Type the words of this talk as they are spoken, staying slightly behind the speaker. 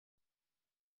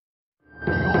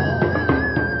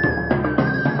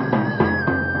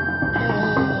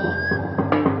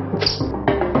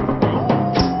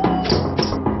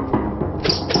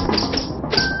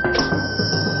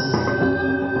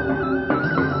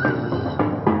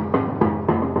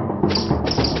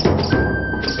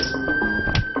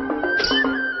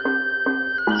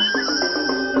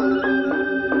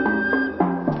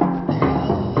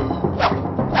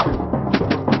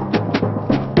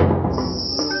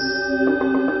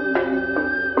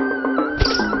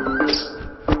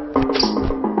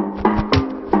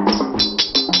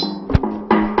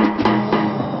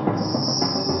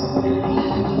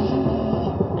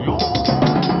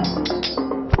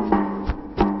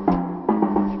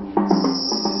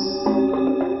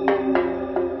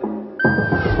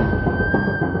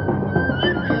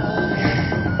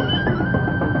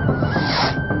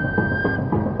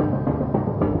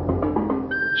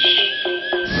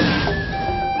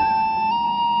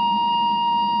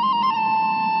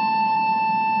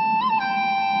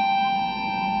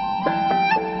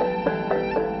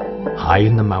High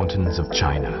in the mountains of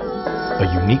China,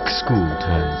 a unique school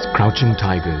turns crouching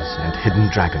tigers and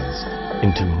hidden dragons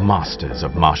into masters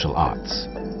of martial arts.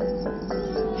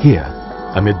 Here,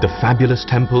 amid the fabulous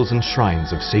temples and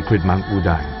shrines of sacred Mount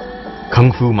Wudang,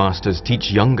 Kung Fu masters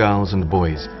teach young girls and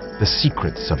boys the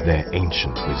secrets of their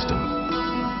ancient wisdom.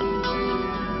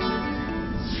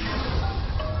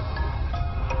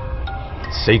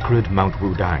 Sacred Mount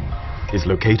Wudang is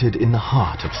located in the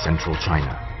heart of central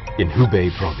China, in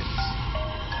Hubei province.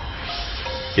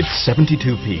 Its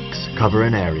 72 peaks cover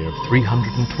an area of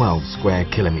 312 square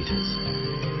kilometers.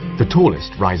 The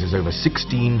tallest rises over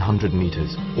 1,600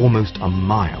 meters, almost a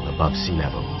mile above sea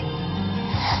level.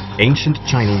 Ancient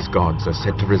Chinese gods are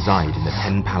said to reside in the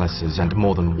 10 palaces and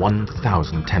more than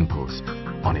 1,000 temples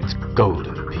on its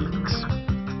golden peaks.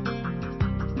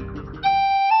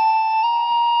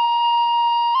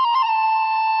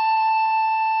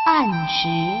 暗石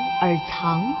而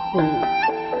藏虎，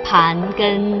盘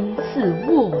根似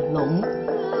卧龙。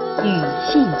庾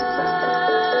信。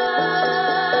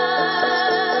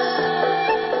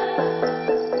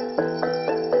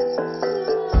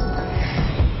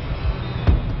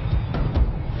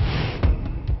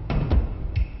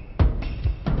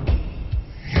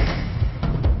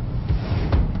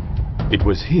It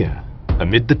was here,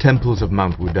 amid the temples of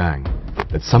Mount Wudang,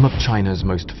 that some of China's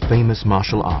most famous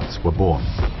martial arts were born.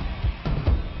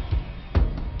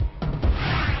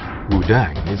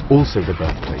 Wudang is also the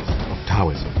birthplace of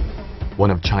Taoism, one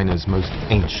of China's most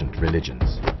ancient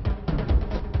religions.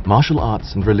 Martial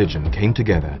arts and religion came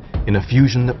together in a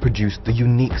fusion that produced the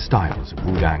unique styles of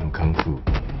Wudang Kung Fu.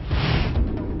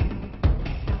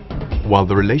 While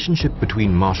the relationship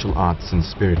between martial arts and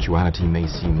spirituality may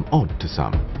seem odd to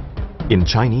some, in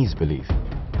Chinese belief,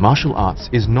 martial arts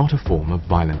is not a form of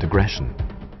violent aggression.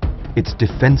 It's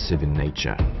defensive in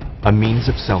nature, a means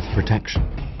of self-protection.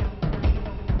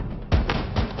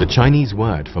 The Chinese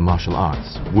word for martial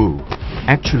arts, wu,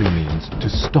 actually means to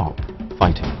stop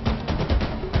fighting.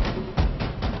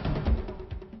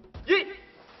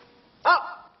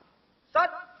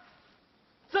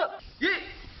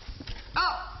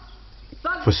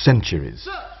 For centuries,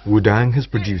 Wudang has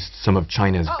produced some of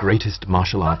China's greatest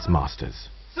martial arts masters.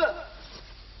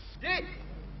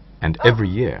 And every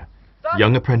year,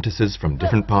 young apprentices from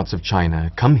different parts of China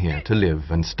come here to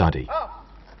live and study.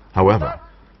 However,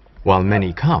 while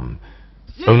many come,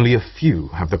 only a few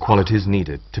have the qualities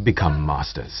needed to become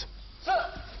masters.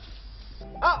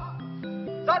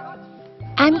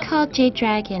 I'm called Jade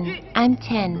Dragon. I'm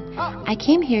 10. I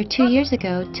came here 2 years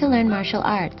ago to learn martial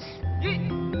arts.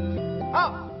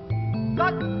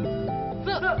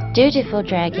 Dutiful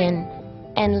Dragon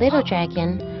and Little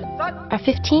Dragon are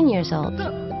 15 years old.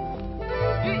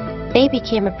 They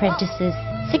became apprentices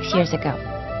 6 years ago.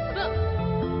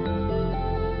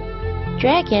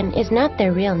 Dragon is not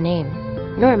their real name,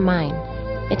 nor mine.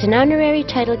 It's an honorary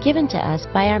title given to us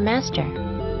by our master.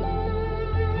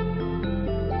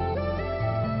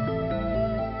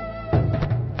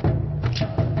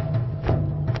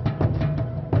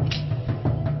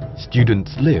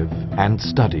 Students live and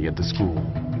study at the school.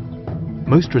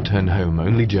 Most return home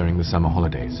only during the summer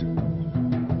holidays.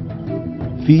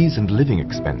 Fees and living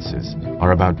expenses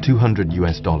are about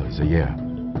 $200 a year.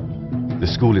 The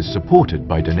school is supported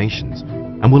by donations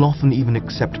and will often even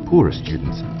accept poorer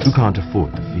students who can't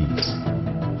afford the fees.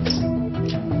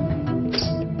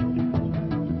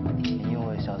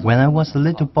 When I was a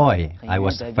little boy, I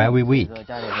was very weak.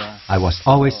 I was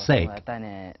always sick.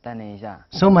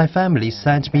 So my family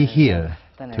sent me here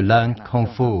to learn Kung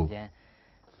Fu.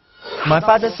 My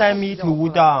father sent me to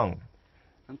Wudang.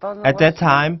 At that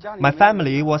time, my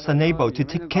family was unable to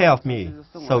take care of me,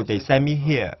 so they sent me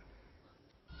here.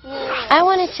 I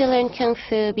wanted to learn Kung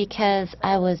Fu because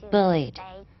I was bullied.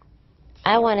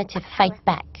 I wanted to fight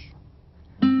back.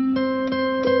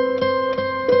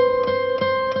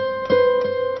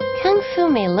 Kung Fu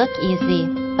may look easy,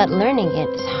 but learning it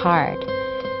is hard.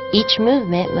 Each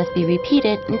movement must be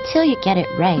repeated until you get it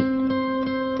right.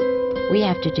 We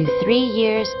have to do 3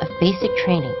 years of basic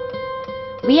training.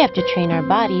 We have to train our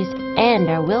bodies and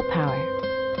our willpower.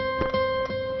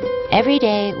 Every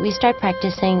day, we start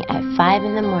practicing at 5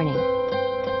 in the morning.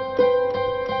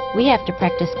 We have to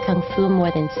practice Kung Fu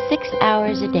more than 6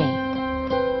 hours a day.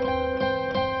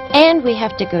 And we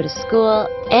have to go to school,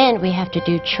 and we have to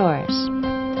do chores.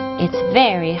 It's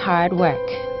very hard work.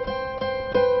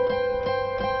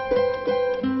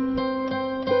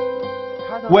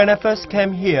 When I first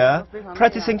came here,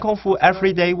 practicing Kung Fu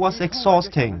every day was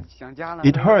exhausting.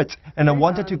 It hurt and I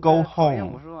wanted to go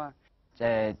home.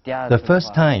 The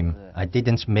first time, I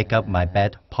didn't make up my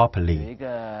bed properly.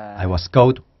 I was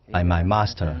scolded by my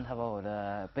master.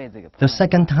 The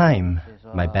second time,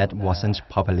 my bed wasn't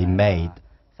properly made.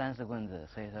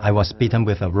 I was beaten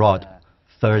with a rod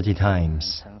 30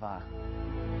 times.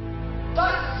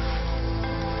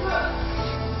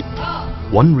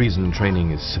 One reason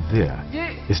training is severe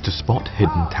is to spot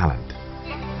hidden talent.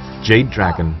 Jade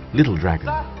Dragon, Little Dragon,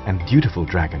 and Beautiful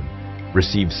Dragon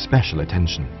receive special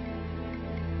attention.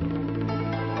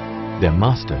 Their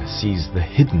master sees the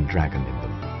hidden dragon in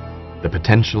them, the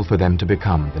potential for them to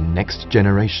become the next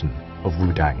generation of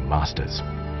Wudang masters.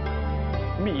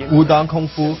 Wudang Kung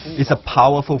Fu is a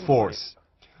powerful force.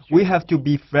 We have to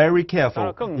be very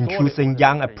careful in choosing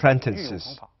young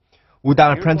apprentices.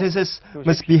 Wudang apprentices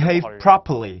must behave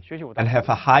properly and have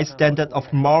a high standard of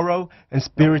moral and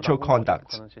spiritual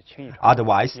conduct.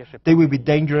 Otherwise, they will be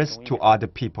dangerous to other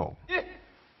people.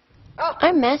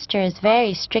 Our master is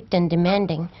very strict and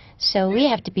demanding, so we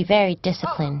have to be very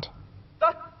disciplined.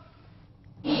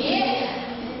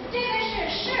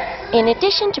 In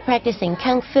addition to practicing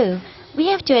Kung Fu, we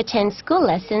have to attend school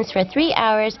lessons for 3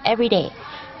 hours every day.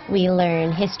 We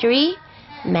learn history,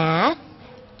 math,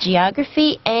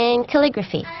 geography, and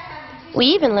calligraphy. We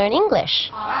even learn English.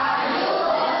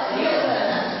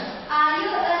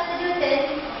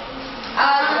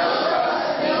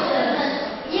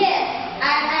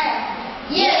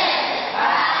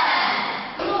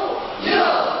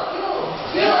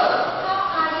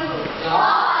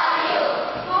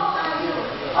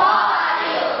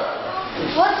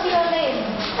 What's your name?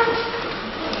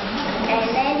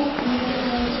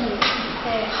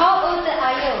 How old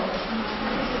are you?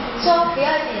 So, 不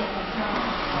要紧。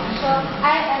说 I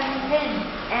am 10.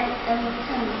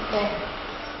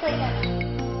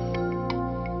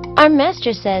 Our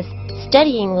master says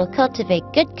studying will cultivate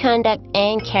good conduct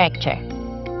and character.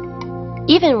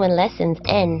 Even when lessons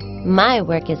end, my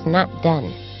work is not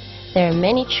done. There are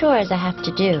many chores I have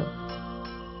to do.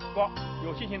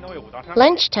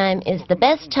 Lunchtime is the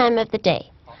best time of the day.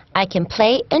 I can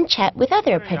play and chat with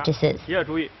other apprentices.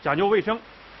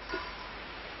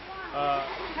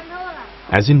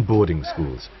 As in boarding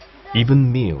schools,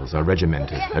 even meals are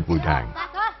regimented at Wudang.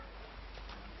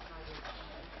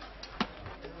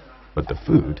 But the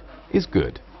food is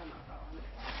good.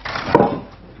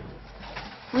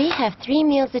 We have 3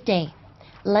 meals a day.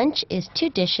 Lunch is 2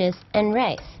 dishes and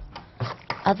rice.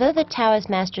 Although the Taoist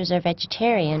masters are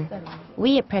vegetarian,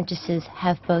 we apprentices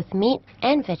have both meat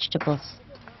and vegetables.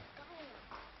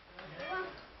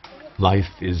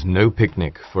 Life is no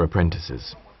picnic for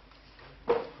apprentices.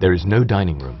 There is no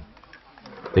dining room.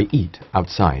 They eat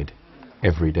outside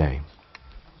every day.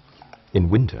 In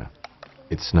winter,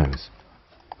 it snows.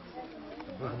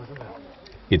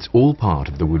 It's all part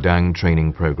of the Wudang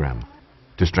training program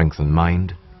to strengthen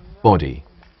mind, body,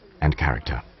 and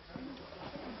character.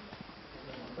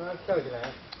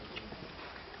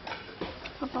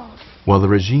 While the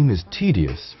regime is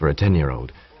tedious for a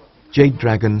 10-year-old, Jade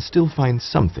Dragon still finds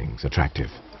some things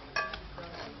attractive.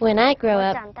 When I grow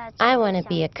up, I want to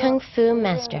be a Kung Fu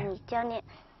master.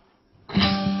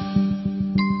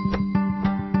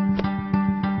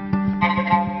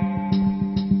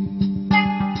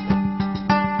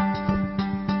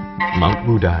 Mount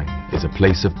Wudang is a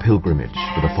place of pilgrimage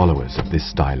for the followers of this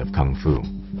style of Kung Fu.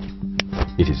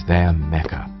 It is their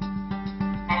Mecca.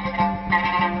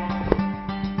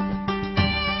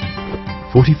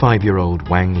 45-year-old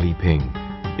Wang Liping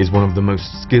is one of the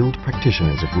most skilled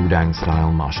practitioners of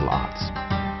Wudang-style martial arts.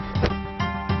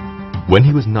 When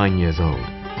he was 9 years old,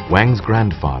 Wang's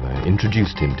grandfather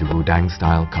introduced him to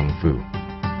Wudang-style Kung Fu.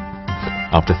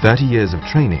 After 30 years of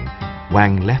training,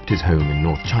 Wang left his home in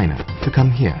North China to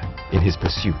come here in his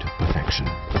pursuit of perfection.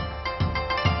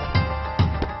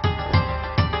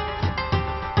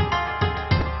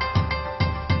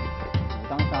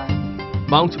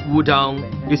 Mount Wudang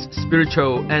is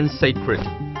spiritual and sacred.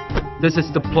 This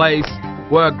is the place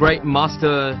where great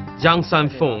master Jiang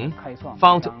Sanfeng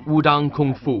found Wudang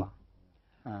Kung Fu.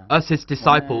 As his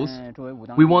disciples,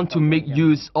 we want to make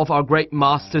use of our great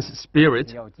master's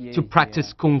spirit to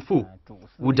practice Kung Fu.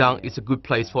 Wudang is a good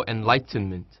place for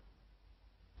enlightenment.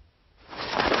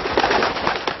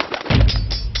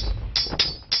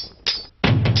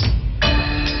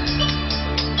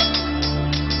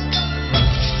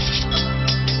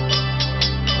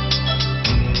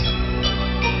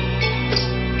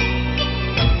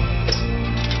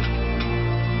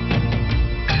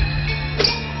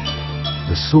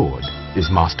 The sword is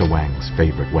Master Wang's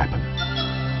favorite weapon.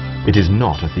 It is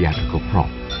not a theatrical prop,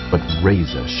 but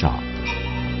razor sharp.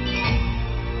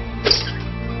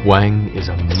 Wang is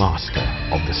a master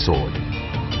of the sword.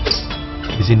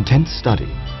 His intense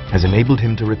study has enabled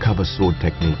him to recover sword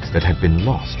techniques that had been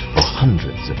lost for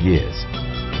hundreds of years.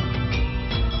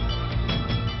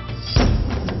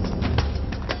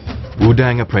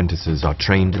 Wudang apprentices are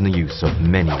trained in the use of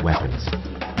many weapons: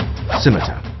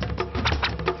 scimitar,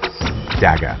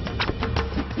 dagger,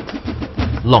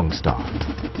 long staff,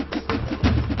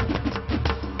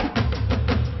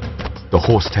 the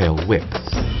horsetail whip,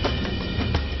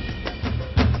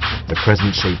 the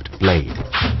crescent-shaped blade,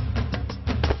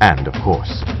 and, of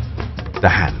course, the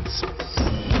hands.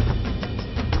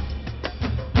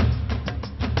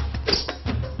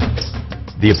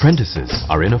 The apprentices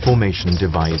are in a formation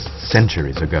devised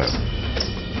centuries ago.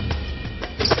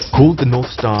 Called the North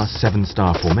Star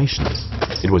Seven-Star Formation,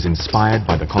 it was inspired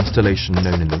by the constellation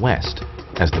known in the West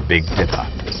as the Big Dipper.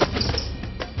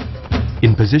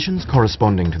 In positions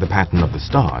corresponding to the pattern of the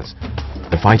stars,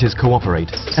 the fighters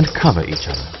cooperate and cover each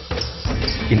other.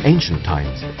 In ancient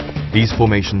times, these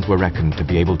formations were reckoned to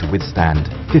be able to withstand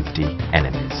 50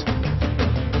 enemies.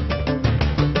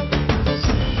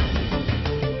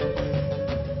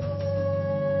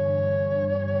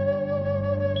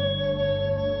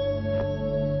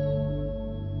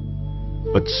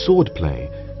 But swordplay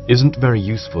isn't very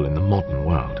useful in the modern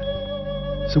world.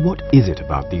 So what is it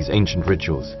about these ancient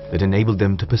rituals that enabled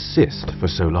them to persist for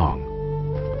so long?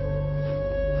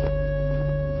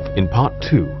 In part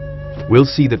 2, we'll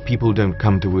see that people don't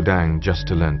come to Wudang just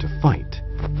to learn to fight.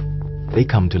 They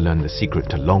come to learn the secret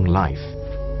to long life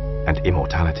and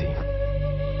immortality.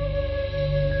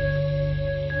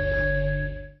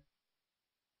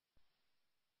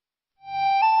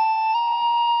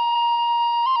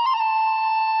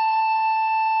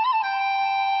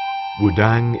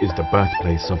 Wudang is the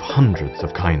birthplace of hundreds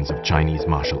of kinds of Chinese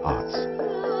martial arts.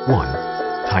 One,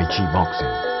 Tai Chi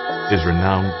boxing, is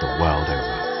renowned the world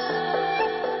over.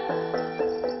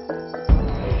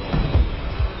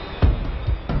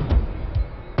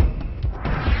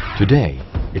 Today,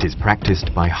 it is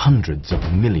practiced by hundreds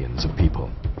of millions of people.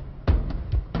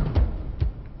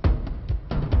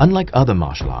 Unlike other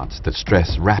martial arts that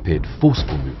stress rapid,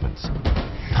 forceful movements,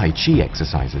 Tai Chi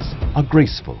exercises are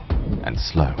graceful and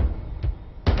slow.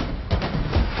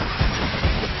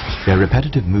 Their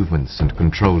repetitive movements and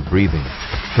controlled breathing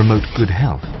promote good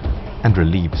health and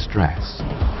relieve stress.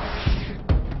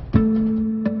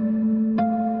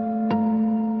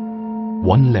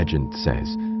 One legend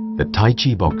says that Tai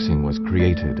Chi boxing was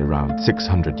created around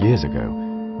 600 years ago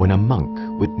when a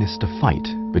monk witnessed a fight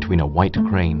between a white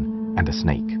crane and a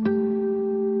snake.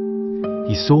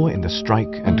 He saw in the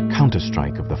strike and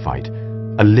counter-strike of the fight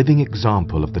a living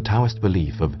example of the Taoist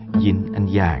belief of yin and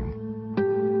yang.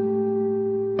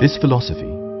 This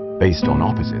philosophy, based on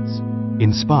opposites,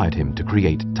 inspired him to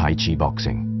create Tai Chi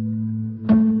boxing.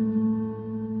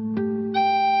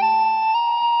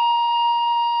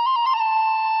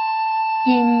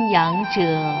 Yin yang者，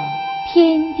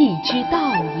天地之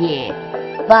道也，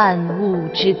万物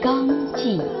之纲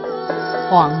纪。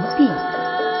皇帝。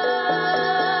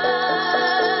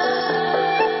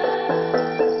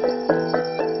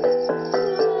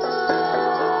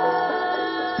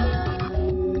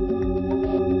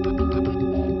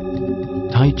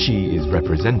Tai Chi is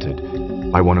represented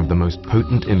by one of the most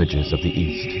potent images of the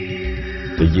East,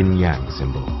 the yin-yang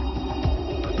symbol.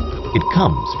 It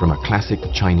comes from a classic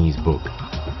Chinese book,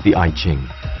 the I Ching.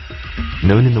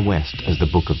 Known in the West as the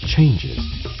Book of Changes,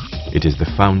 it is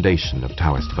the foundation of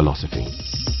Taoist philosophy.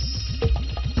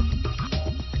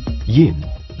 Yin,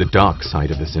 the dark side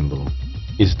of the symbol,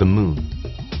 is the moon,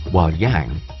 while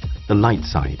Yang, the light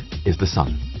side, is the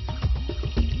sun.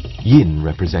 Yin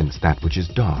represents that which is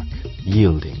dark,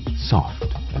 yielding, soft,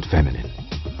 and feminine.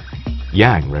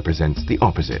 Yang represents the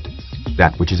opposite,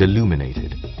 that which is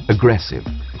illuminated, aggressive,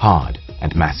 hard,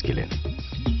 and masculine.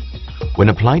 When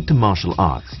applied to martial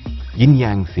arts,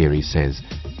 yin-yang theory says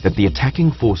that the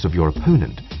attacking force of your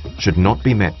opponent should not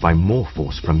be met by more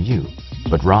force from you,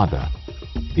 but rather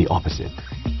the opposite.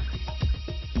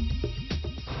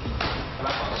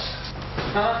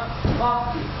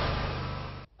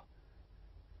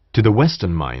 To the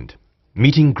Western mind,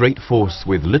 meeting great force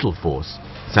with little force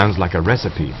sounds like a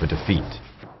recipe for defeat.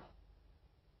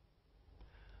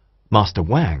 Master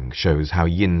Wang shows how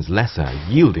Yin's lesser,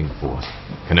 yielding force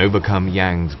can overcome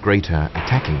Yang's greater,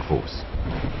 attacking force.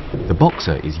 The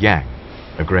boxer is Yang,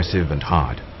 aggressive and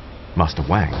hard. Master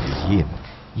Wang is Yin,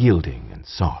 yielding and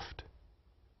soft.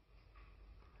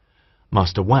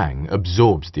 Master Wang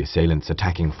absorbs the assailant's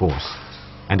attacking force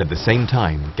and at the same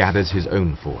time gathers his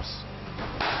own force.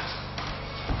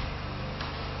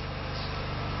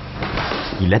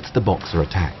 He lets the boxer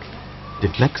attack,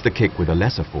 deflects the kick with a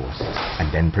lesser force,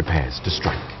 and then prepares to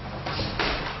strike.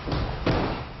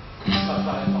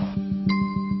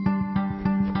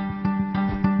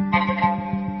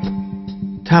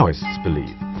 Taoists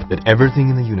believe that everything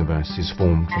in the universe is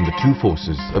formed from the two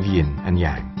forces of yin and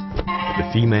yang, the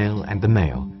female and the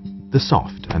male, the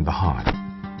soft and the hard,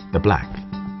 the black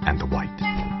and the white.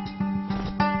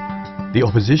 The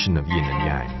opposition of yin and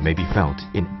yang may be felt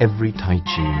in every Tai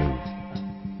Chi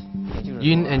move.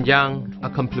 Yin and yang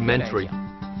are complementary.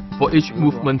 For each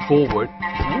movement forward,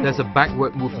 there's a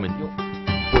backward movement.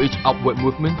 For each upward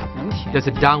movement, there's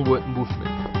a downward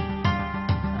movement.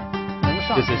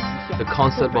 This is the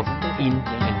concept of yin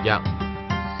and yang.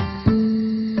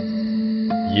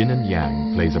 Yin and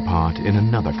yang plays a part in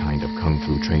another kind of Kung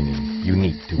Fu training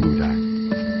unique to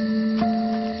Wudang.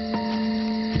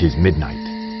 It is midnight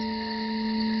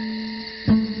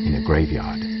in a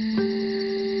graveyard.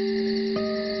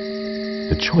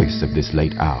 The choice of this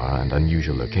late hour and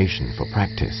unusual location for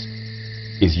practice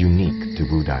is unique to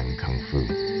Wudang Kung Fu.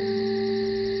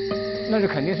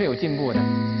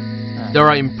 There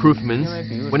are improvements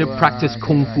when you practice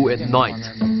Kung Fu at night.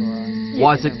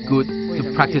 Why is it good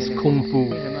to practice Kung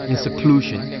Fu in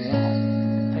seclusion?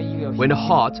 When the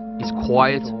heart is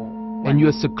quiet and you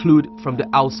are secluded from the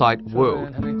outside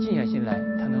world,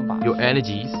 your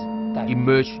energies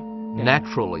emerge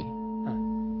naturally.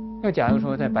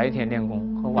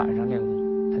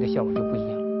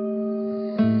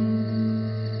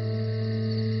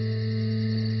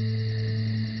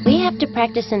 We have to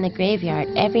practice in the graveyard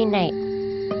every night.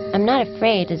 I'm not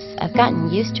afraid, as I've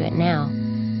gotten used to it now.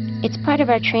 It's part of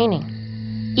our training.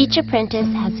 Each apprentice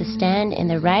has to stand in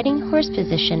the riding horse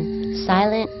position,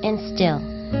 silent and still,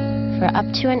 for up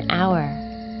to an hour.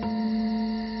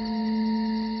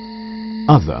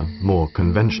 Other, more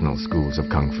conventional schools of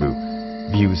Kung Fu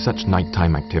view such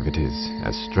nighttime activities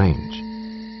as strange.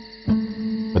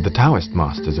 But the Taoist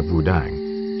masters of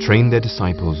Wudang train their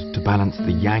disciples to balance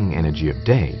the yang energy of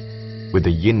day with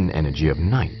the yin energy of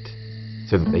night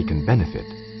so that they can benefit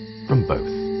from both.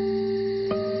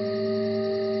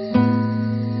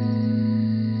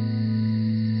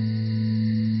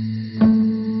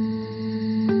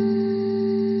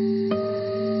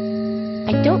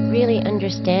 I don't really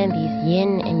understand these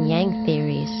yin and yang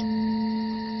theories.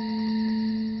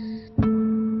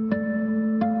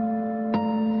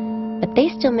 But they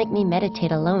still make me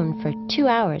meditate alone for 2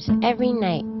 hours every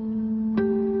night.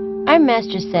 Our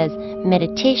master says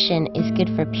meditation is good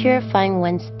for purifying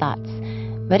one's thoughts,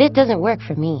 but it doesn't work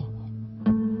for me.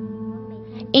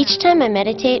 Each time I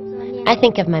meditate, I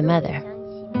think of my mother.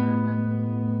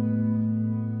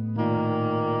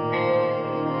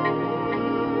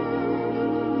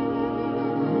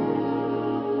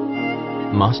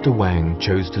 Master Wang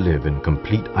chose to live in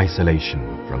complete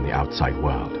isolation from the outside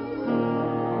world.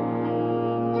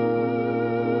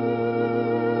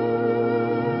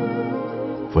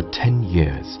 For 10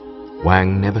 years,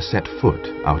 Wang never set foot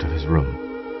out of his room.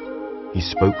 He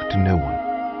spoke to no one,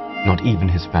 not even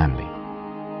his family.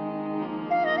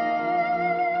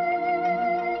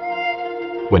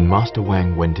 When Master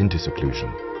Wang went into seclusion,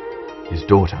 his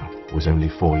daughter was only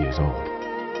 4 years old.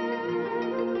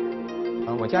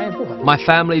 My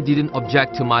family didn't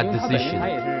object to my decision.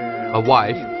 My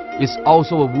wife is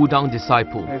also a Wudang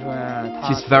disciple.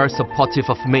 She's very supportive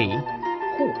of me.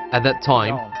 At that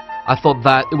time, I thought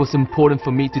that it was important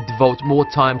for me to devote more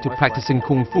time to practicing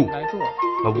Kung Fu.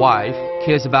 My wife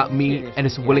cares about me and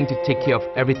is willing to take care of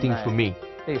everything for me.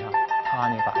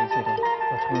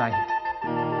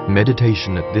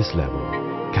 Meditation at this level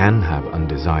can have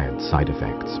undesired side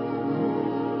effects.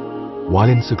 While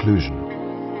in seclusion,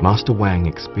 Master Wang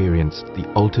experienced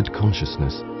the altered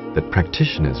consciousness that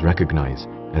practitioners recognize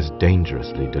as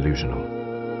dangerously delusional.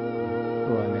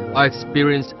 I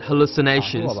experienced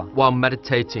hallucinations while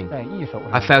meditating.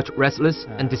 I felt restless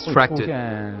and distracted.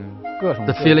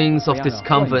 The feelings of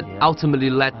discomfort ultimately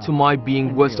led to my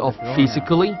being worse off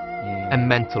physically and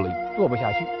mentally.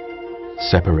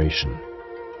 Separation.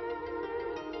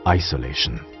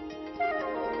 Isolation.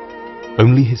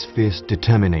 Only his fierce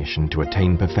determination to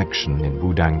attain perfection in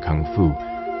Wudang Kung Fu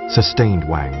sustained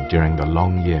Wang during the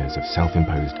long years of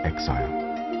self-imposed exile.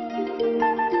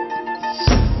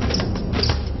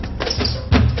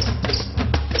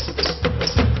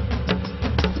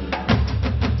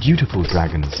 Dutiful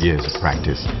Dragon's years of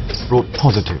practice brought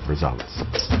positive results.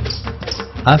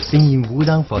 I've been in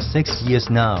Wudang for 6 years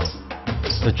now.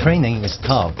 The training is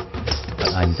tough,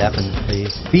 but I'm definitely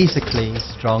physically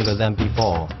stronger than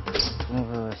before.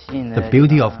 The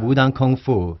beauty of Wudang Kung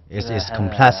Fu is its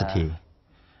complexity.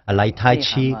 I like Tai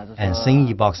Chi and Xing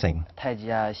Yi boxing,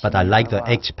 but I like the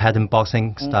H-pattern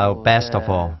boxing style best of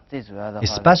all,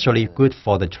 especially good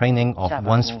for the training of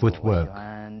one's footwork.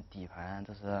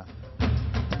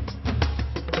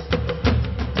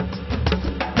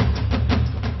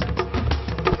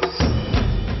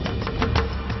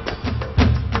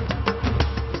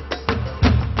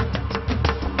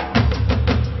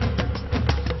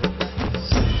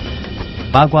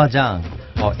 Bagua,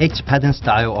 or H-pattern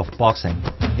style of boxing,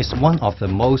 is one of the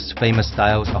most famous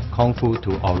styles of Kung Fu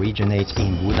to originate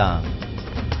in Wudang.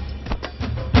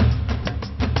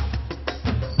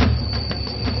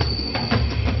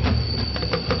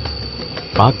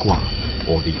 Bagua,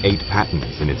 or the 8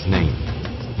 patterns in its name,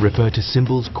 refer to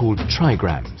symbols called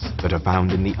trigrams that are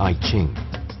found in the I Ching,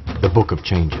 the Book of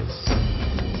Changes.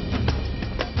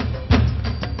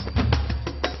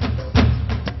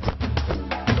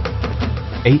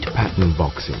 Eight-pattern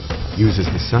boxing uses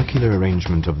the circular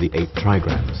arrangement of the 8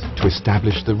 trigrams to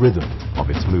establish the rhythm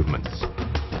of its movements.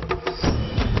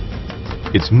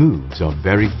 Its moves are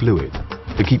very fluid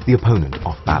to keep the opponent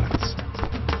off balance.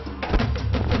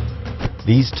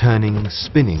 These turning,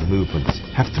 spinning movements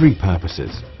have 3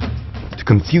 purposes: to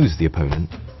confuse the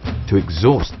opponent, to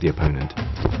exhaust the opponent,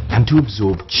 and to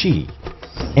absorb qi,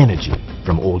 energy,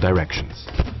 from all directions.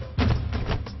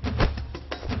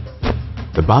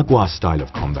 The Bagua style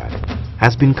of combat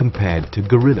has been compared to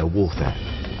guerrilla warfare.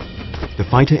 The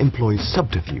fighter employs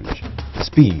subterfuge,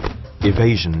 speed,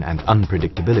 evasion, and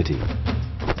unpredictability.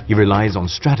 He relies on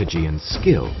strategy and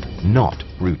skill, not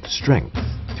brute strength,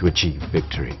 to achieve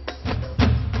victory.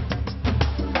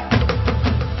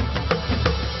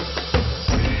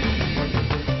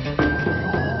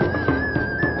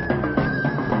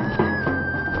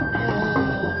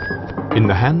 In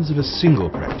the hands of a single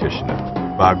practitioner,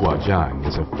 Bagua Zhang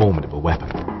is a formidable weapon.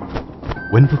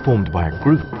 When performed by a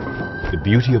group, the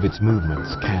beauty of its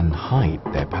movements can hide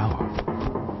their power.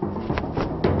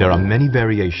 There are many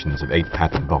variations of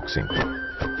 8-pattern boxing.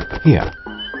 Here,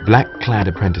 black-clad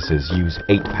apprentices use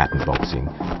 8-pattern boxing,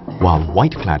 while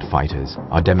white-clad fighters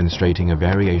are demonstrating a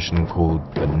variation called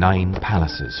the 9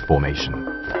 Palaces formation.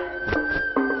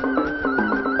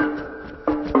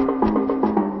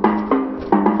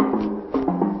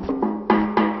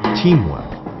 Teamwork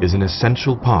is an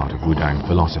essential part of Wudang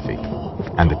philosophy,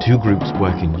 and the 2 groups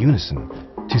work in unison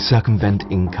to circumvent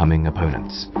incoming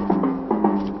opponents.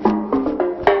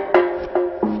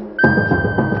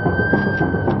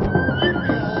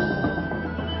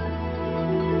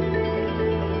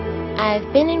 I've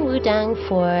been in Wudang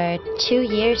for 2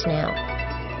 years now.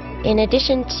 In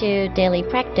addition to daily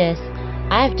practice,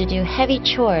 I have to do heavy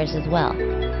chores as well.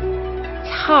 It's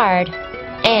hard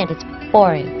and it's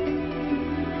boring.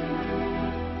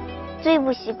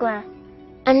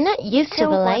 I'm not used to the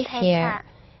life here.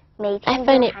 I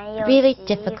find it really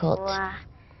difficult. I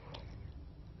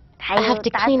have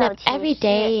to clean up every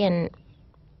day and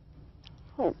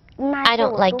I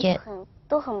don't like it.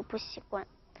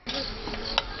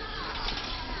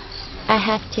 I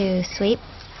have to sweep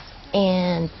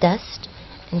and dust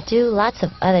and do lots of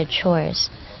other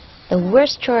chores. The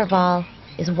worst chore of all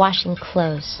is washing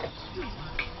clothes.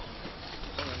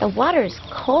 The water is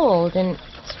cold and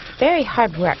it's very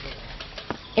hard work.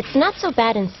 It's not so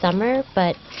bad in summer,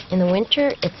 but in the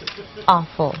winter it's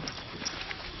awful.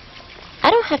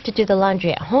 I don't have to do the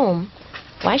laundry at home.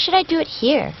 Why should I do it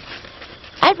here?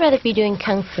 I'd rather be doing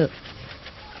Kung Fu.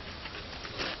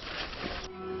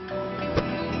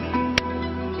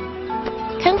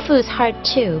 Kung Fu is hard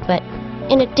too, but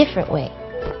in a different way.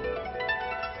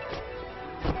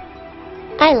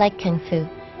 I like Kung Fu.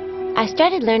 I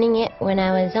started learning it when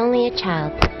I was only a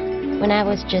child, when I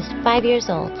was just 5 years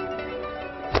old.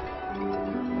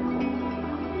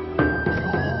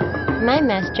 My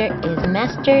master is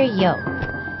Master Yo.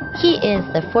 He is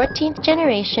the 14th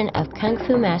generation of Kung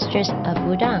Fu masters of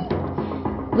Wudang.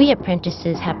 We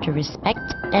apprentices have to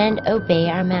respect and obey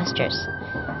our masters.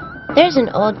 There's an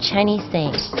old Chinese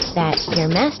saying that your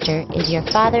master is your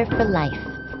father for life.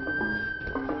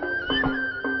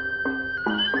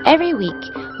 Every week,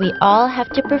 we all have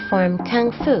to perform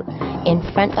Kung Fu in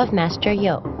front of Master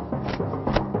Yo.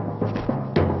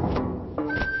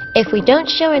 If we don't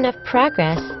show enough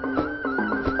progress,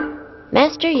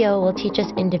 Master Yo will teach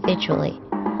us individually.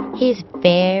 He is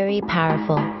very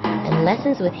powerful, and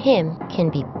lessons with him can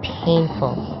be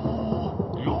painful.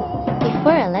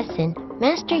 Before a lesson,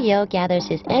 Master Yo gathers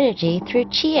his energy through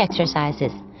Qi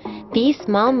exercises. These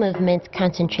small movements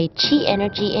concentrate Qi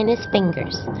energy in his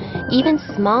fingers. Even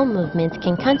small movements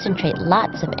can concentrate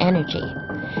lots of energy.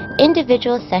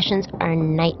 Individual sessions are a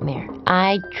nightmare.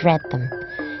 I dread them.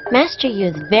 Master Yu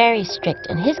is very strict,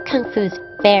 and his Kung Fu is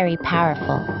very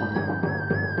powerful.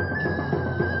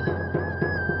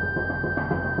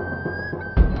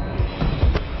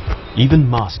 Even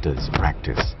masters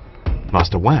practice.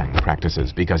 Master Wang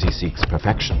practices because he seeks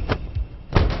perfection.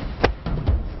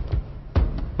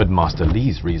 But Master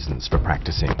Li's reasons for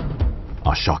practicing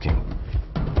are shocking.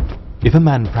 If a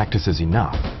man practices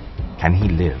enough, can he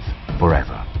live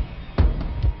forever?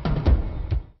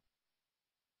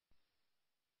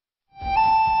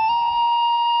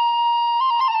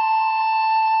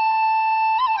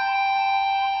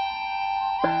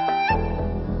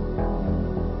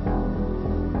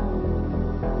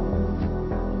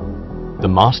 The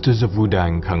masters of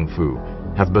Wudang Kung Fu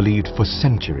have believed for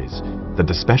centuries that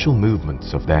the special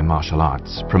movements of their martial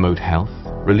arts promote health,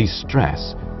 release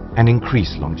stress, and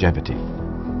increase longevity.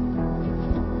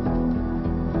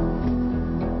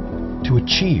 To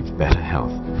achieve better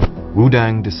health,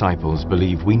 Wudang disciples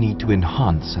believe we need to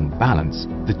enhance and balance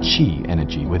the Qi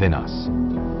energy within us.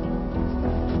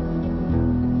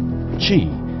 Qi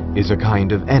is a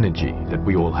kind of energy that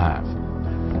we all have.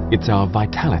 It's our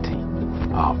vitality,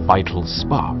 our vital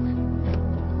spark.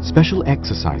 Special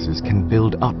exercises can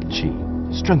build up Qi,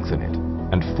 strengthen it,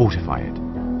 and fortify it.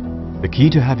 The key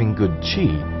to having good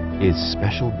Qi is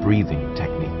special breathing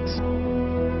techniques.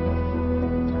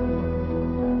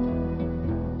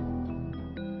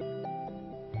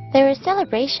 There were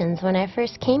celebrations when I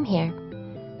first came here.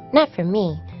 Not for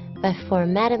me, but for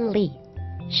Madame Li.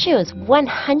 She was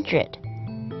 100.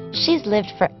 She's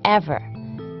lived forever.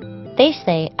 They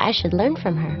say I should learn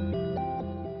from her.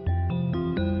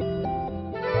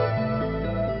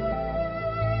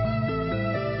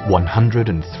 The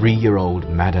 103-year-old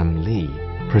Madame Li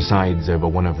presides over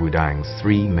one of Wudang's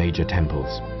 3 major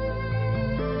temples.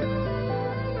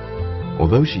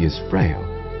 Although she is frail,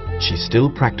 she still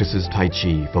practices Tai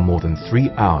Chi for more than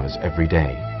 3 hours every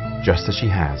day, just as she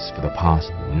has for the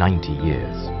past 90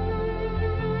 years.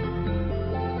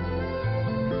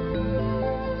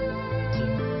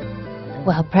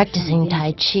 While practicing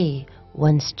Tai Chi,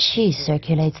 one's Qi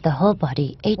circulates the whole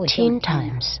body 18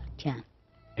 times.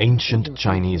 Ancient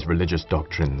Chinese religious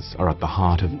doctrines are at the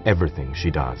heart of everything she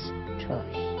does.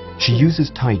 She uses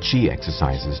Tai Chi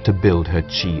exercises to build her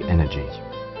Qi energy.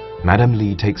 Madame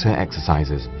Li takes her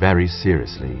exercises very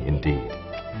seriously indeed.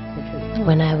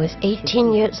 When I was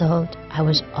 18 years old, I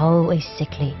was always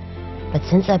sickly. But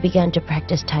since I began to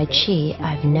practice Tai Chi,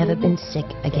 I've never been sick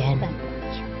again.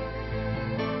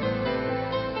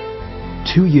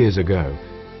 2 years ago,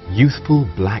 youthful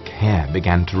black hair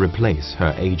began to replace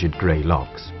her aged grey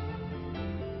locks.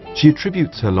 She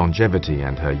attributes her longevity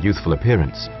and her youthful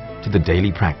appearance to the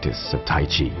daily practice of Tai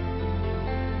Chi.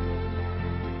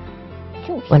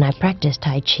 When I practice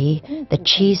Tai Chi, the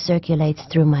Qi circulates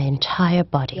through my entire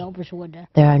body.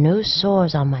 There are no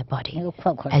sores on my body.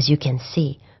 As you can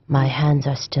see, my hands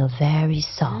are still very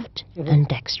soft and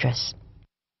dexterous.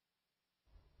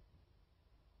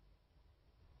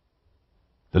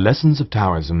 The lessons of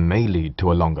Taoism may lead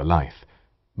to a longer life,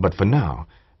 but for now,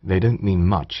 they don't mean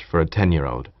much for a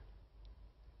 10-year-old.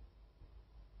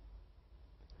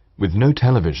 With no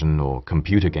television or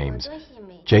computer games,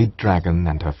 Jade Dragon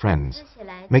and her friends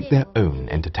make their own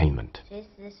entertainment.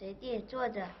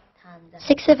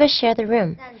 6 of us share the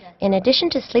room. In addition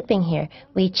to sleeping here,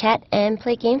 we chat and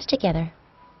play games together.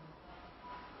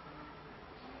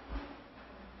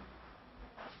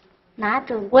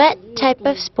 What type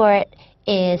of sport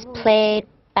is played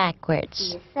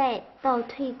backwards?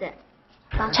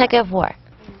 Tug of war.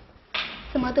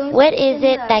 What is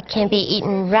it that can be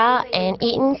eaten raw and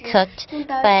eaten cooked,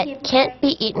 but can't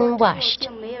be eaten washed?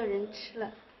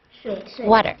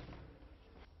 Water.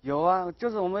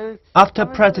 After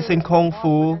practicing Kung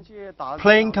Fu,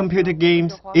 playing computer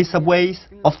games is a waste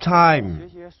of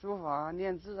time.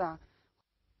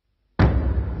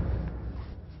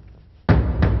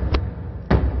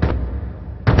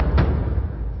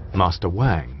 Master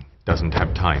Wang doesn't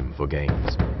have time for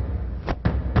games.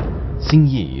 Xing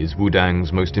Yi is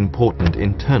Wudang's most important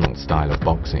internal style of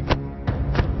boxing.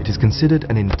 It is considered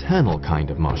an internal kind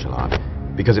of martial art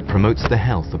because it promotes the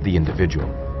health of the individual.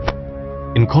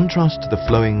 In contrast to the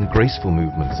flowing, graceful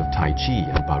movements of Tai Chi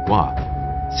and Bagua,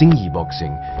 Xing Yi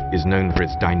boxing is known for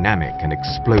its dynamic and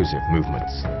explosive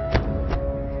movements.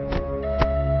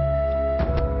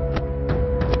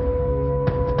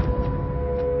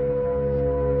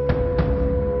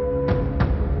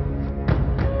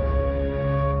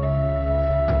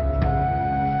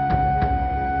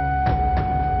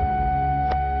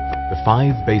 The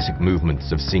 5 basic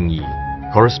movements of Xing Yi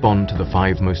correspond to the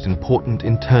 5 most important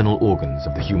internal organs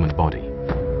of the human body.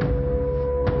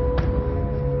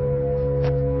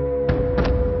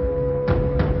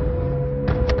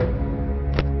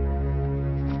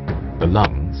 The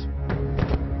lungs,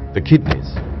 the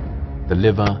kidneys, the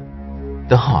liver,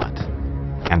 the heart,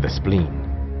 and the spleen.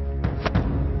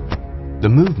 The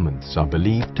movements are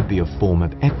believed to be a form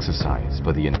of exercise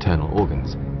for the internal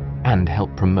organs and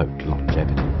help promote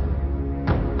longevity.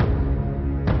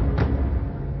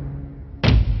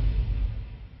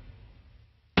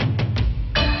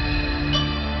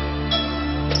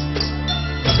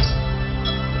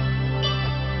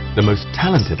 The most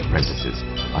talented apprentices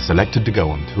are selected to go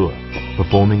on tour,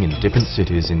 performing in different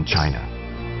cities in China.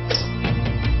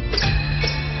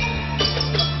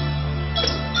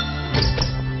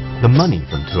 The money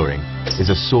from touring is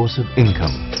a source of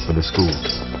income for the school.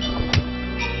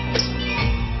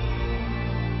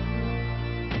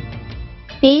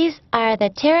 These are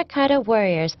the terracotta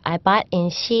warriors I bought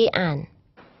in Xi'an.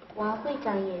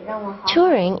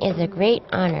 Touring is a great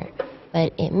honor,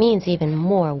 but it means even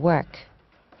more work.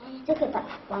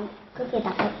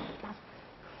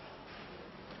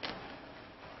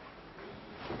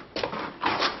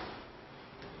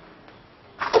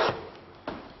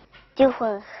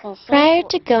 Prior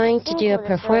to going to do a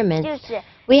performance,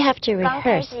 we have to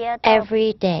rehearse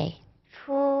every day.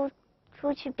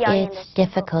 It's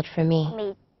difficult for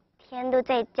me.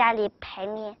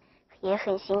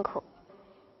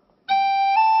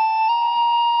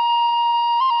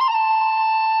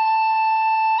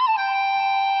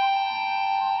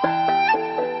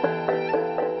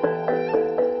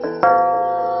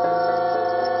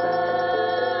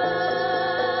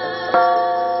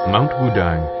 Mount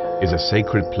Wudang is a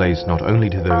sacred place not only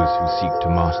to those who seek to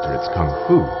master its Kung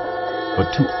Fu, but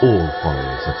to all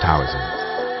followers of Taoism.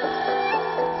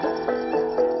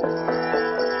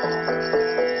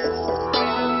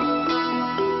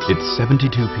 Its 72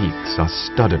 peaks are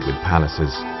studded with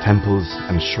palaces, temples,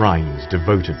 and shrines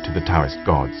devoted to the Taoist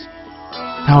gods.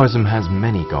 Taoism has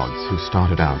many gods who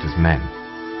started out as men.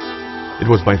 It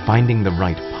was by finding the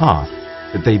right path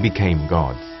that they became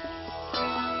gods.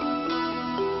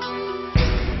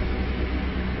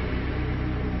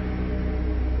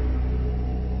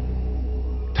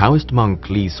 Taoist monk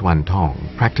Li Xuan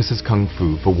practices Kung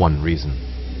Fu for one reason: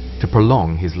 to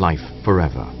prolong his life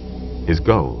forever. His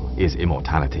goal is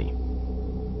immortality.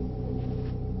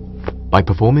 By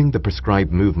performing the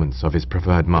prescribed movements of his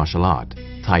preferred martial art,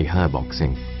 Tai Chi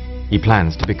boxing, he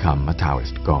plans to become a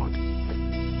Taoist god.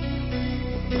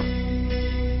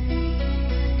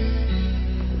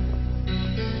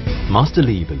 Master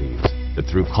Li believes that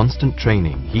through constant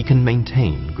training he can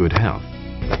maintain good health.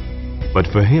 But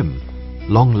for him,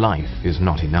 long life is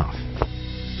not enough.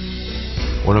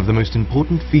 One of the most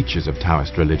important features of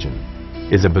Taoist religion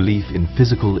is a belief in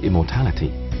physical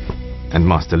immortality, and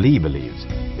Master Li believes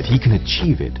that he can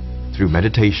achieve it through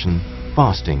meditation,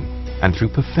 fasting, and through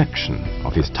perfection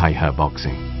of his Tai Chi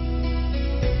boxing.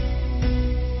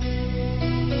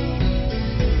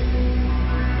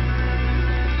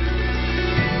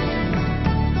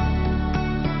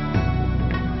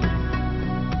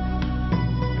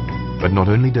 But not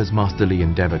only does Master Li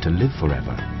endeavor to live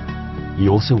forever, he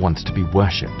also wants to be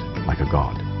worshipped like a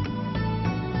god.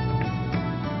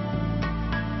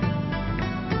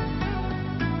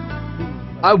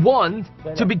 I want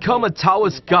to become a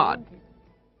Taoist god.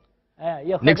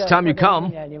 Next time you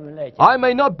come, I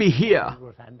may not be here.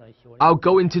 I'll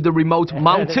go into the remote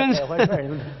mountains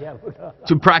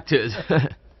to practice.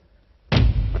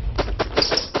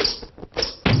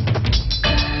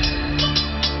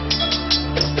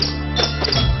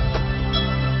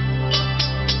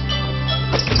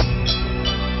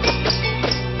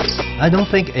 I don't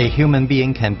think a human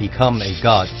being can become a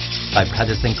god by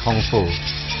practicing Kung Fu.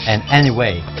 And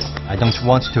anyway, I don't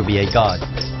want to be a god.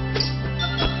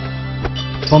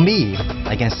 For me,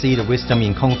 I can see the wisdom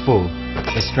in Kung Fu.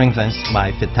 It strengthens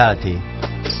my vitality.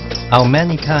 How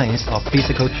many kinds of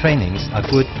physical trainings are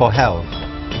good for health?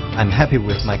 I'm happy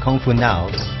with my Kung Fu now,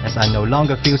 as I no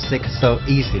longer feel sick so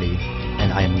easily,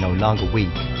 and I am no longer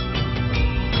weak.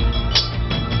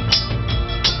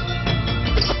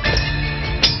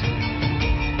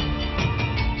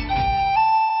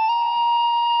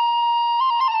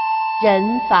人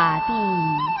法地，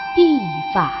地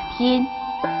法天，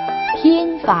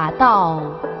天法道，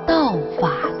道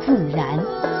法自然。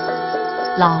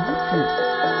老子。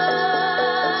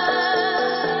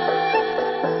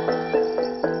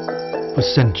For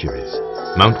centuries,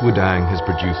 Mount Wudang has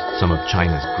produced some of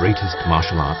China's greatest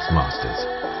martial arts masters.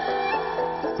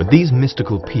 But these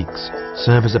mystical peaks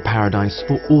serve as a paradise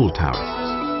for all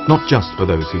Taoists, not just for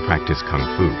those who practice Kung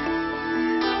Fu.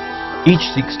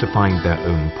 Each seeks to find their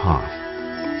own path.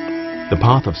 The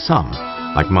path of some,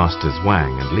 like Masters Wang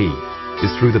and Li,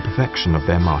 is through the perfection of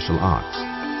their martial arts.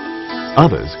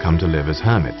 Others come to live as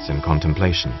hermits in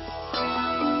contemplation.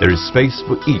 There is space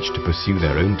for each to pursue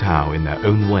their own Tao in their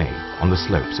own way on the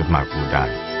slopes of Mount Wudang.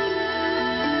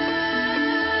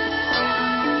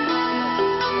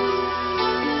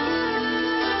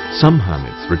 Some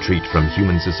hermits retreat from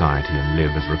human society and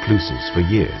live as recluses for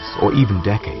years or even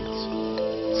decades.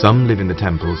 Some live in the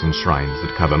temples and shrines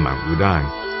that cover Mount Wudang.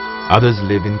 Others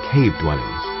live in cave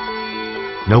dwellings.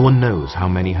 No one knows how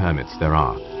many hermits there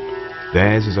are.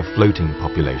 Theirs is a floating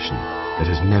population that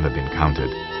has never been counted.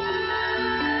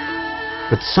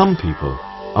 But some people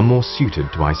are more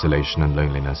suited to isolation and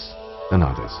loneliness than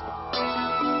others.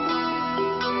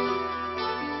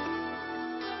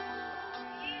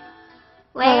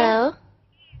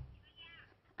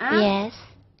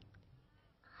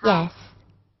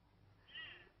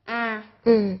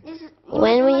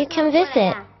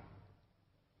 it?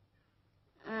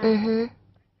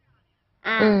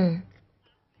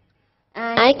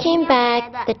 I came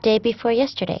back the day before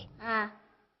yesterday.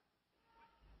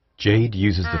 Jade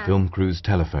uses the film crew's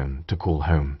telephone to call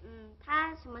home.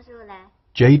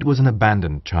 Jade was an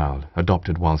abandoned child,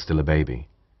 adopted while still a baby.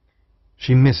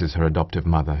 She misses her adoptive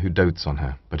mother, who dotes on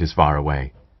her, but is far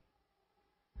away.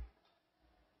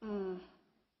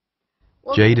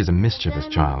 Jade is a mischievous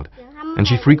child, and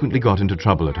she frequently got into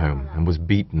trouble at home and was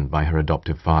beaten by her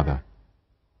adoptive father.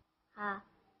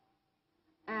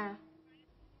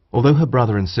 Although her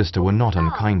brother and sister were not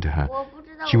unkind to her,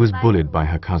 she was bullied by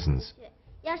her cousins.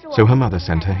 So her mother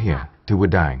sent her here, to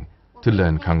Wudang, to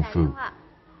learn Kung Fu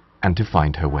and to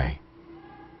find her way.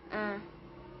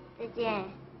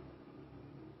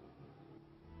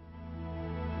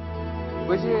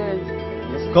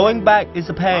 Going back is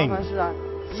a pain.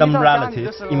 Some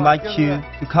relatives invite you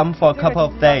to come for a couple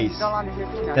of days.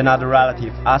 Then other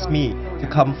relatives ask me to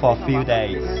come for a few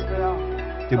days.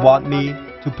 They want me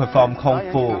to perform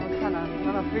Kung Fu.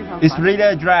 It's really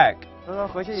a drag,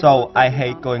 so I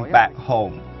hate going back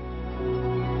home.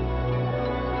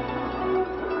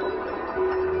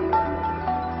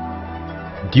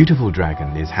 Dutiful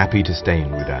Dragon is happy to stay in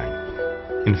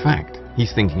Wudang. In fact,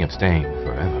 he's thinking of staying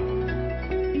forever.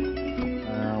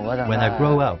 When I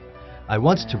grow up, I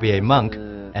want to be a monk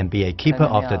and be a keeper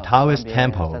of the Daoist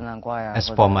temple. As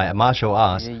for my martial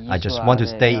arts, I just want to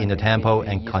stay in the temple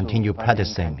and continue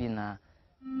practicing.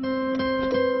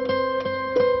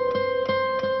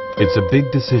 It's a big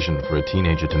decision for a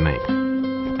teenager to make,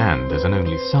 and as an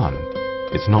only son,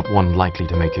 it's not one likely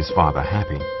to make his father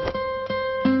happy.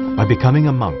 By becoming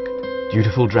a monk,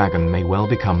 Dutiful Dragon may well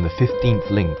become the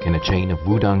 15th link in a chain of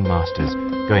Wudang masters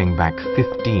going back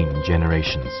 15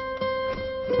 generations.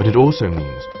 But it also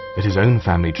means that his own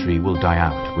family tree will die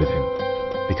out with him,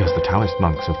 because the Taoist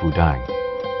monks of Wudang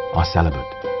are celibate.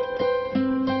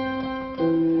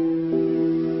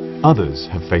 Others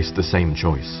have faced the same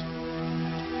choice.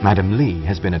 Madame Li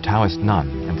has been a Taoist nun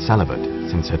and celibate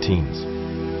since her teens.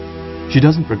 She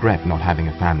doesn't regret not having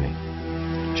a family.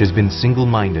 She has been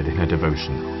single-minded in her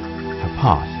devotion. Her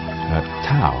path, her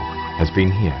Tao, has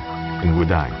been here, in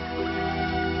Wudang.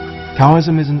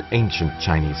 Taoism is an ancient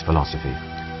Chinese philosophy.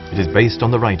 It is based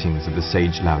on the writings of the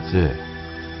sage Lao Tzu.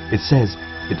 It says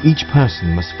that each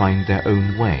person must find their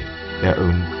own way, their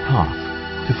own path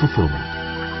to fulfillment.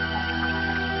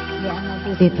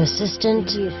 Be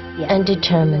persistent and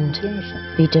determined.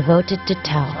 Be devoted to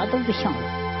Tao.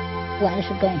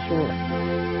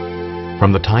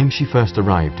 From the time she first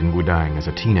arrived in Wudang as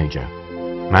a teenager,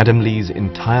 Madame Li's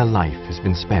entire life has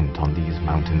been spent on these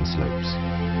mountain slopes.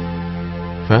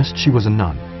 First she was a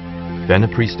nun, then a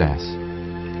priestess.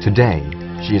 Today,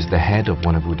 she is the head of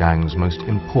one of Wudang's most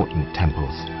important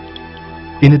temples.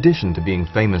 In addition to being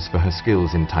famous for her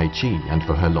skills in Tai Chi and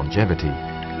for her longevity,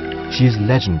 she is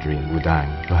legendary in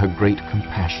Wudang for her great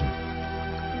compassion.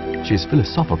 She is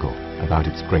philosophical about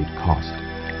its great cost.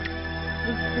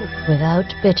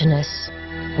 Without bitterness,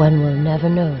 one will never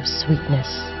know sweetness.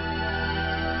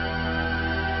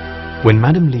 When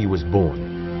Madame Li was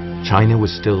born, China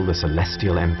was still the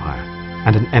Celestial Empire,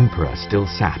 and an emperor still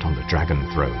sat on the dragon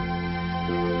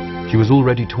throne. She was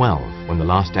already 12 when the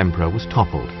last emperor was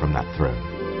toppled from that throne.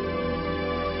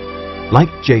 Like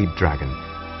Jade Dragon,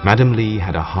 Madame Li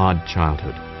had a hard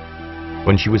childhood.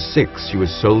 When she was 6, she was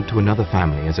sold to another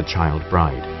family as a child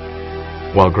bride.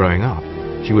 While growing up,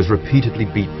 she was repeatedly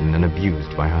beaten and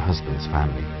abused by her husband's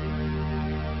family.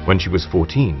 When she was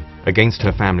 14, against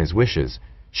her family's wishes,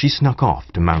 she snuck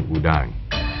off to Mount Wudang.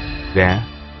 There,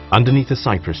 underneath a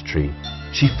cypress tree,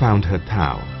 she found her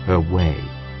Tao, her way,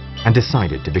 and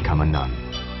decided to become a nun.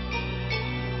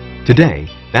 Today,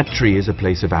 that tree is a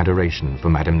place of adoration for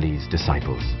Madame Li's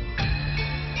disciples.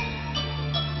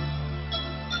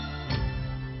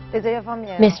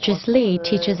 Mistress Li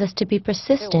teaches us to be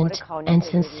persistent and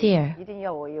sincere.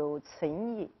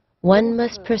 One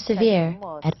must persevere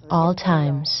at all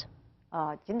times.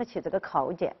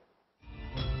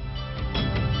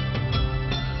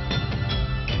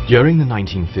 During the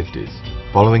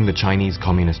 1950s, following the Chinese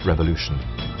Communist Revolution,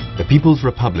 the People's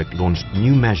Republic launched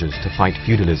new measures to fight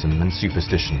feudalism and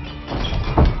superstition.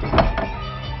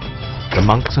 The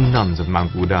monks and nuns of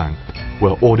Mount Wudang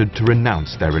were ordered to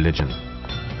renounce their religion.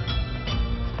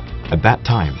 At that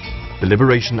time, the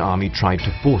Liberation Army tried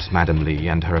to force Madame Li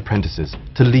and her apprentices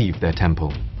to leave their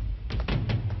temple.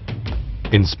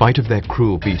 In spite of their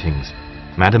cruel beatings,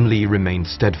 Madame Li remained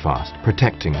steadfast,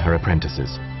 protecting her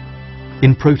apprentices.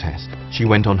 In protest, she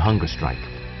went on hunger strike,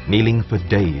 kneeling for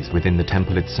days within the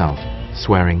temple itself,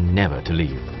 swearing never to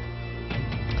leave.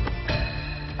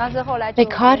 They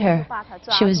caught her.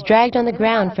 She was dragged on the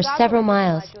ground for several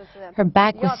miles. Her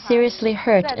back was seriously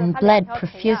hurt and bled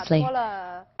profusely.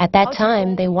 At that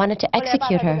time, they wanted to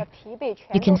execute her.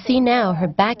 You can see now her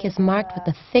back is marked with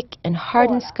the thick and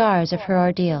hardened scars of her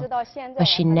ordeal, but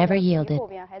she never yielded.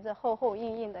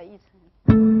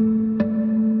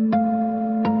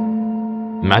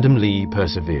 Madame Li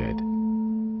persevered.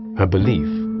 Her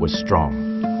belief was strong.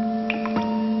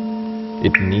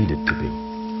 It needed to be.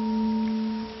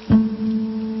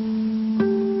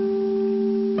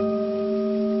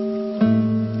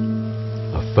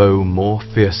 A foe more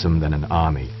fearsome than an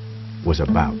army was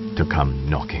about to come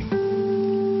knocking. "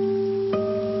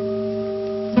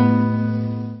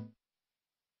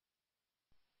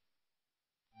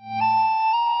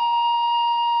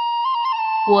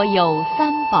我有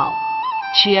三宝，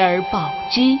持而保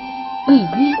之，亦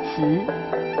曰辞。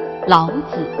"老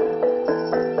子。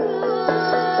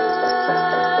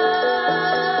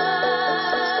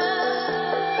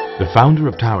The founder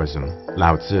of Taoism,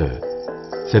 Lao Tzu,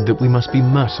 said that we must be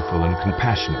merciful and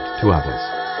compassionate to others.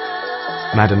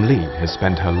 Madame Li has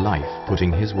spent her life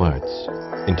putting his words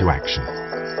into action.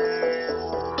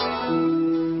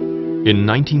 In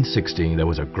 1960, there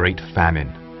was a great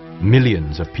famine.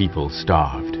 Millions of people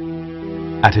starved.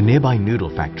 At a nearby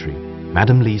noodle factory,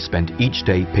 Madame Li spent each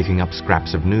day picking up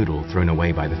scraps of noodle thrown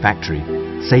away by the factory,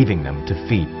 saving them to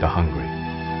feed the hungry.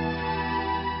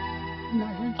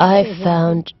 I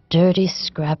found dirty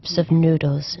scraps of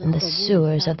noodles in the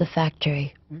sewers of the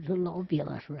factory.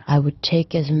 I would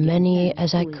take as many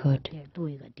as I could,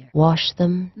 wash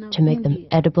them to make them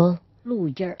edible,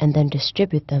 and then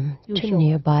distribute them to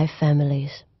nearby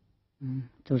families.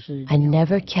 I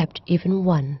never kept even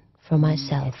one for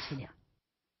myself.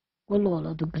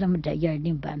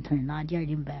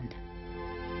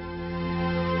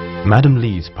 Madame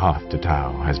Li's path to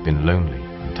Tao has been lonely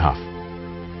and tough.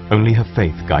 Only her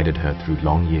faith guided her through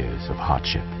long years of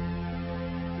hardship.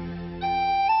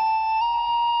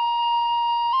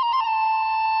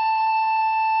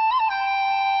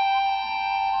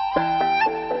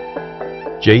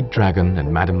 Jade Dragon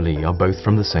and Madame Li are both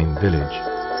from the same village,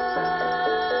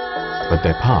 but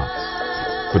their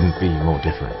paths couldn't be more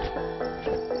different.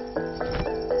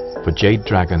 For Jade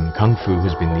Dragon, Kung Fu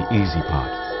has been the easy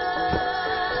part,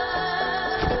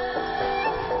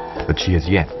 but she has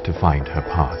yet to find her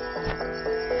path.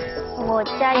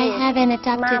 I have an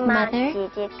adoptive mother,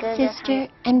 sister,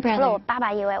 and brother.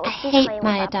 I hate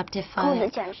my adoptive father.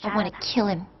 I want to kill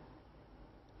him.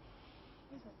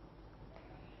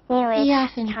 He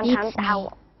often beats me.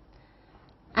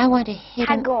 I want to hit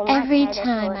him every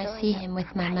time I see him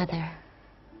with my mother.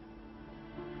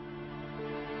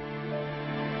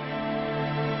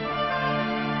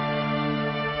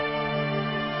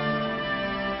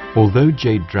 Although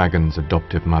Jade Dragon's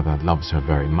adoptive mother loves her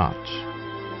very much,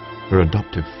 her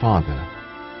adoptive father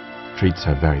treats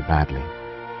her very badly.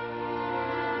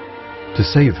 To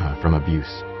save her from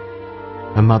abuse,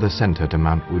 her mother sent her to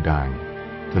Mount Wudang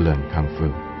to learn Kung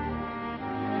Fu.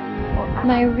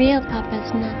 My real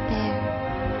papa's not there.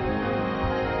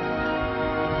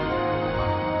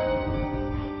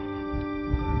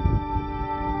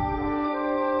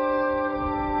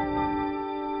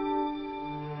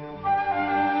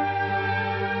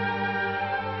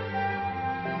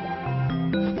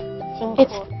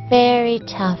 It's very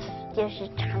tough.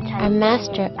 Our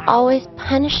master always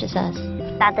punishes us.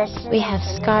 We have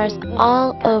scars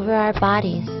all over our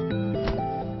bodies.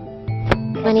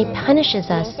 When he punishes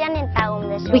us,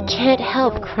 we can't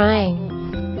help crying.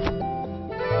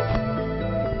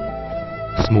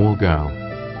 Small girl,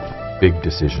 big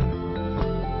decision.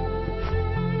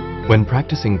 When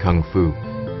practicing Kung Fu,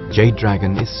 Jade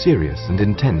Dragon is serious and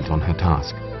intent on her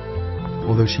task.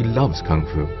 Although she loves Kung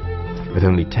Fu, at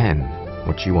only 10,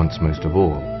 what she wants most of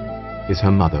all is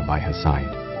her mother by her side.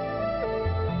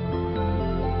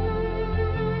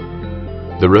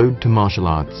 The road to martial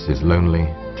arts is lonely,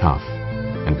 tough,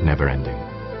 and never-ending.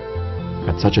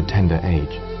 At such a tender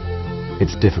age,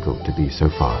 it's difficult to be so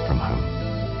far from home.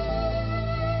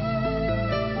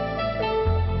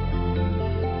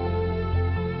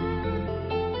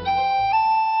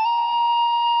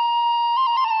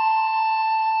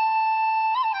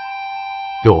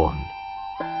 Dawn,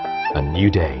 a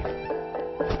new day.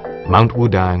 Mount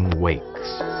Wudang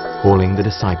wakes, calling the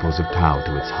disciples of Tao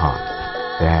to its heart,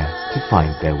 there to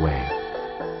find their way.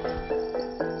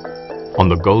 On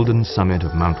the golden summit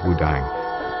of Mount Wudang,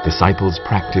 disciples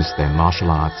practice their martial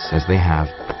arts as they have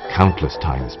countless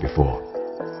times before.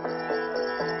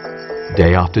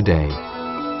 Day after day,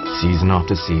 season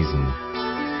after season,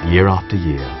 year after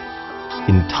year,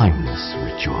 in timeless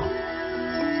ritual.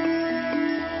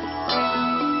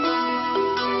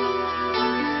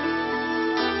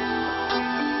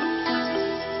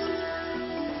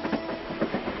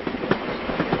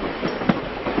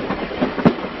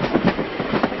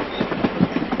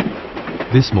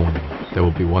 This morning, there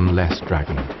will be one less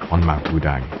dragon on Mount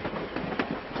Wudang.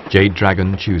 Jade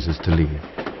Dragon chooses to leave.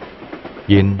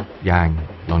 Yin, Yang,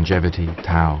 longevity,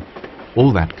 Tao,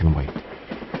 all that can wait.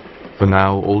 For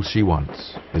now, all she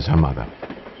wants is her mother.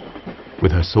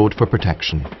 With her sword for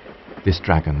protection, this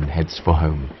dragon heads for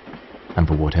home and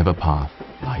for whatever path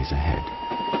lies ahead.